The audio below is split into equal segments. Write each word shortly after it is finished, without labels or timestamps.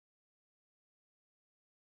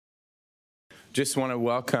Just want to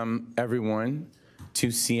welcome everyone to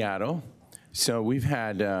Seattle. So we've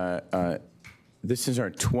had, this is our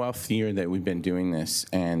 12th year that we've been doing this,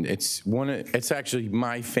 and it's actually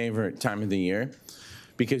my favorite time of the year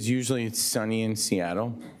because usually it's sunny in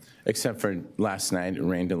Seattle, except for last night, it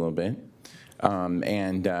rained a little bit.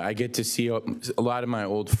 I get to see a lot of my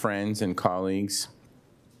old friends and colleagues,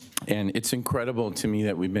 and it's incredible to me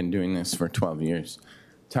that we've been doing this for 12 years.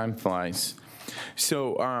 Time flies.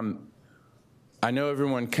 So I know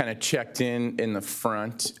everyone kind of checked in the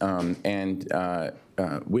front, and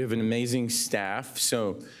we have an amazing staff.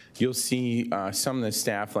 So you'll see some of the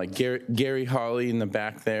staff, like Gary Hawley in the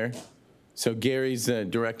back there. So Gary's the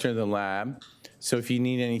director of the lab. So if you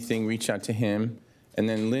need anything, reach out to him. And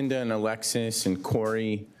then Linda and Alexis and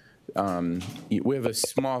Corey. We have a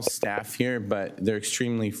small staff here, but they're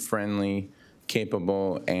extremely friendly,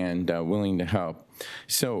 capable, and willing to help.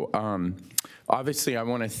 So obviously, I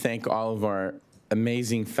want to thank all of our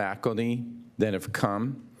amazing faculty that have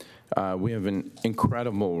come. We have an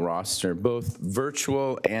incredible roster, both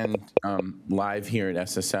virtual and live here at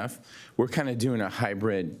SSF. We're kind of doing a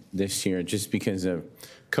hybrid this year just because of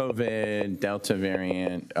COVID, Delta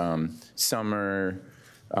variant, summer,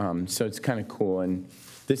 so it's kind of cool. And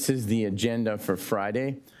this is the agenda for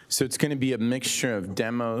Friday. So it's going to be a mixture of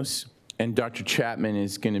demos, and Dr. Chapman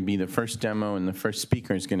is going to be the first demo, and the first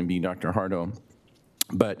speaker is going to be Dr. Hardo.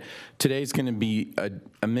 But today's going to be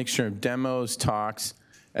a mixture of demos, talks,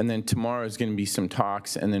 and then tomorrow is going to be some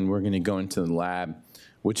talks, and then we're going to go into the lab,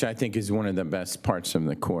 which I think is one of the best parts of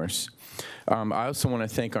the course. I also want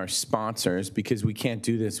to thank our sponsors because we can't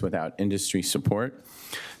do this without industry support.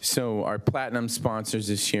 So our platinum sponsors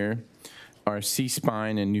this year are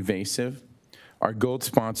C-Spine and Nuvasive. Our gold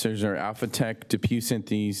sponsors are Alphatech, DePuy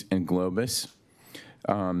Synthes, and Globus,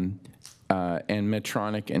 and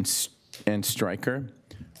Medtronic and Stryker.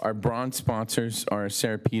 Our bronze sponsors are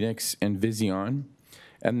Therapeutics and Vision.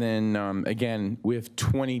 And then, again, we have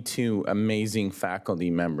 22 amazing faculty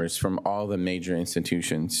members from all the major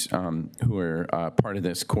institutions who are part of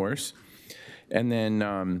this course. And then,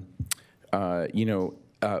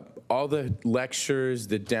 all the lectures,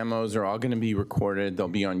 the demos are all going to be recorded. They'll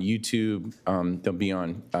be on YouTube. They'll be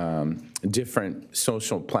on different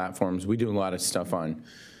social platforms. We do a lot of stuff on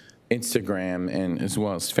Instagram and as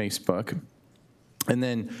well as Facebook. And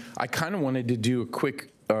then I kind of wanted to do a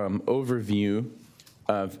quick overview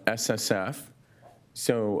of SSF.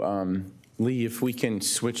 So Lee, if we can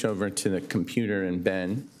switch over to the computer, and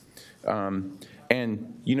Ben.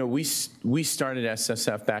 We started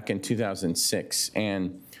SSF back in 2006,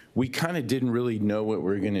 and we kind of didn't really know what we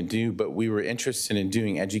were going to do, but we were interested in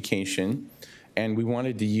doing education, and we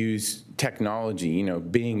wanted to use technology,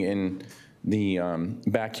 being in the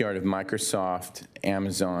backyard of Microsoft,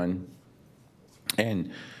 Amazon,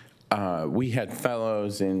 and we had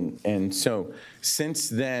fellows, and so since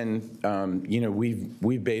then,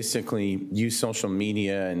 we've basically used social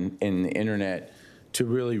media and the internet to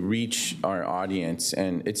really reach our audience,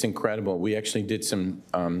 and it's incredible. We actually did some,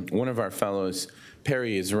 one of our fellows,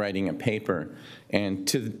 Perry, is writing a paper, and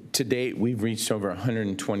to date, we've reached over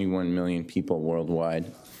 121 million people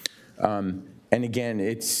worldwide. And again,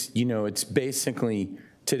 it's basically,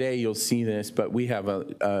 today you'll see this, but we have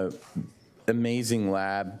a amazing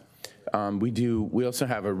lab. We also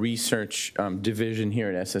have a research division here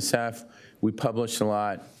at SSF. We publish a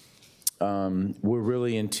lot. We're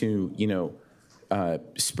really into,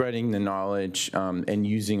 spreading the knowledge and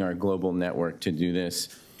using our global network to do this.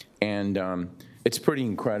 And it's pretty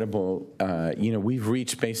incredible. We've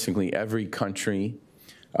reached basically every country.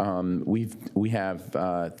 We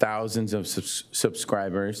have thousands of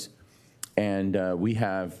subscribers, and we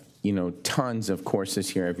have, tons of courses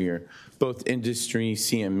here every year, both industry,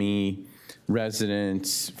 CME,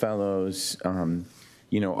 residents, fellows,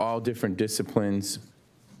 all different disciplines.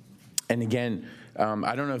 And again,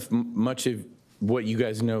 I don't know if much of what you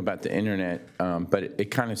guys know about the internet, but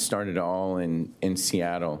it kind of started all in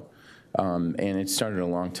Seattle, and it started a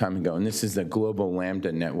long time ago. And this is the Global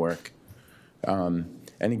Lambda Network. And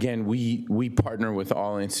again, we partner with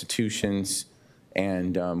all institutions,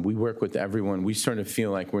 and we work with everyone. We sort of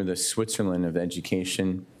feel like we're the Switzerland of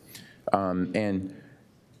education. And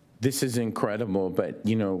this is incredible, but,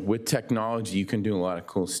 with technology, you can do a lot of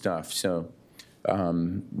cool stuff. So,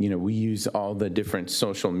 we use all the different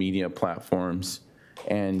social media platforms,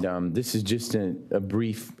 and this is just a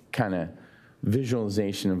brief kind of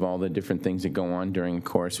visualization of all the different things that go on during the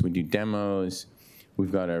course. We do demos.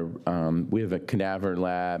 We've got we have a cadaver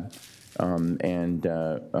lab, and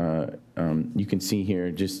you can see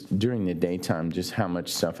here just during the daytime just how much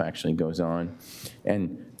stuff actually goes on.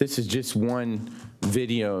 And this is just one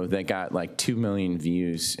video that got like 2 million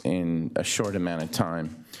views in a short amount of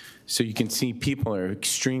time. So you can see people are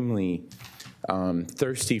extremely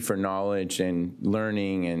thirsty for knowledge and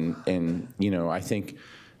learning, and I think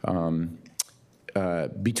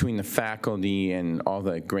between the faculty and all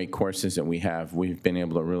the great courses that we have, we've been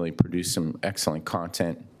able to really produce some excellent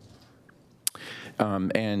content.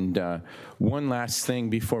 One last thing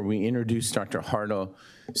before we introduce Dr. Hartle.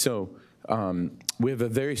 So we have a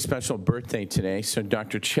very special birthday today. So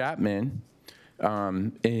Dr. Chapman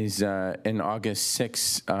is an August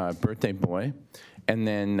 6th birthday boy. And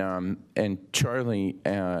then, and Charlie,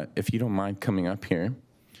 if you don't mind coming up here.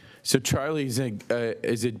 So Charlie is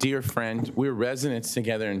a dear friend. We're residents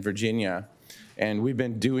together in Virginia, and we've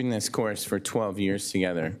been doing this course for 12 years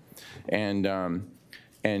together. And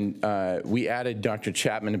we added Dr.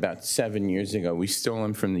 Chapman about 7 years ago. We stole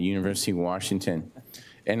him from the University of Washington.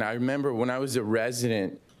 And I remember when I was a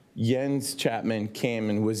resident, Jens Chapman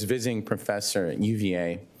came and was visiting professor at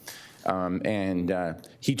UVA.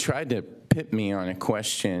 He tried to pit me on a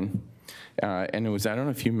question. And it was, I don't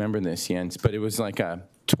know if you remember this, Jens, but it was like a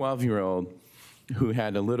 12-year-old who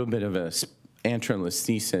had a little bit of a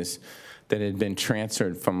antrolisthesis that had been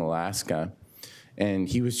transferred from Alaska. And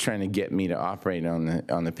he was trying to get me to operate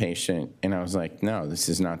on the patient. And I was like, no, this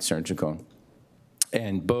is not surgical.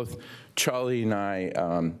 And both Charlie and I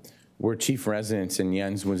were chief residents, and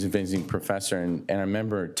Jens was a visiting professor. And I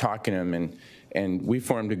remember talking to him, and we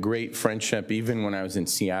formed a great friendship even when I was in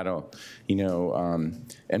Seattle,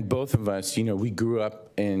 and both of us, we grew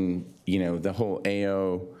up in, the whole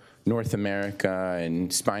AO, North America,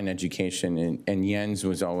 and spine education, and Jens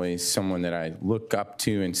was always someone that I look up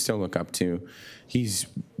to and still look up to. He's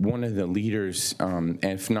one of the leaders,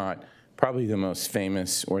 if not probably the most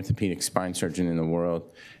famous orthopedic spine surgeon in the world,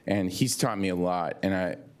 and he's taught me a lot,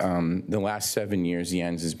 and the last 7 years,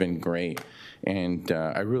 Jens has been great, and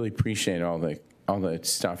I really appreciate all the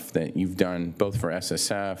stuff that you've done, both for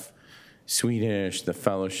SSF, Swedish, the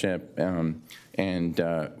fellowship, and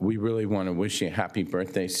we really want to wish you a happy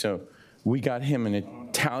birthday. So we got him an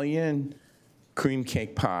Italian cream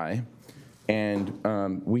cake pie, and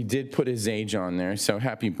we did put his age on there, so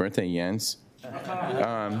happy birthday, Jens.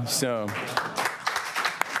 So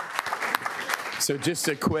just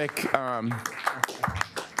a quick,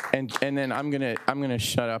 and then I'm gonna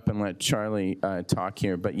shut up and let Charlie talk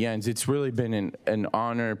here. But Jens, it's really been an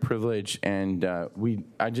honor, privilege, and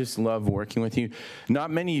I just love working with you.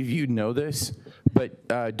 Not many of you know this, but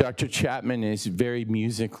Dr. Chapman is very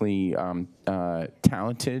musically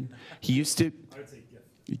talented. He used to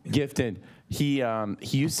gifted. He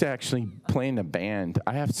used to actually play in a band.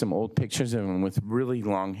 I have some old pictures of him with really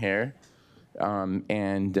long hair.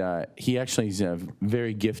 And he actually is a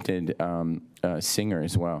very gifted singer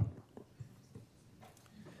as well.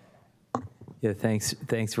 Yeah,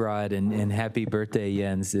 thanks, Rod, and happy birthday,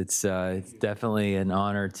 Jens. It's definitely an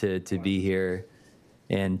honor to be here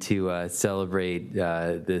and to celebrate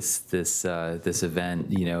this event.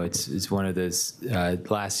 It's one of those.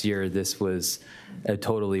 Last year, this was a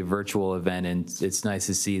totally virtual event, and it's nice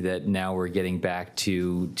to see that now we're getting back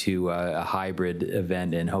to a hybrid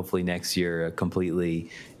event, and hopefully next year a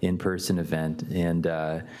completely in-person event. And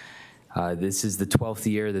this is the 12th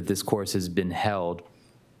year that this course has been held,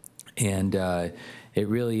 and it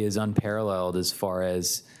really is unparalleled as far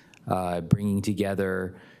as bringing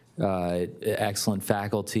together excellent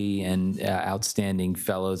faculty and outstanding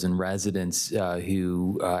fellows and residents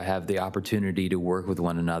who have the opportunity to work with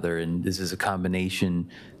one another. And this is a combination.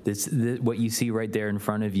 What you see right there in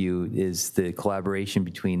front of you is the collaboration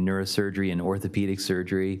between neurosurgery and orthopedic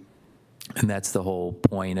surgery. And that's the whole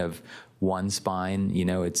point of one spine.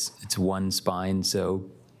 It's one spine, so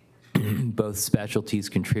both specialties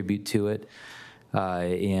contribute to it.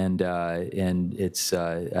 And it's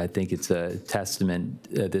I think it's a testament.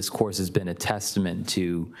 This course has been a testament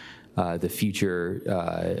to the future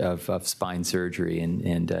of spine surgery,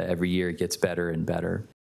 and every year it gets better and better.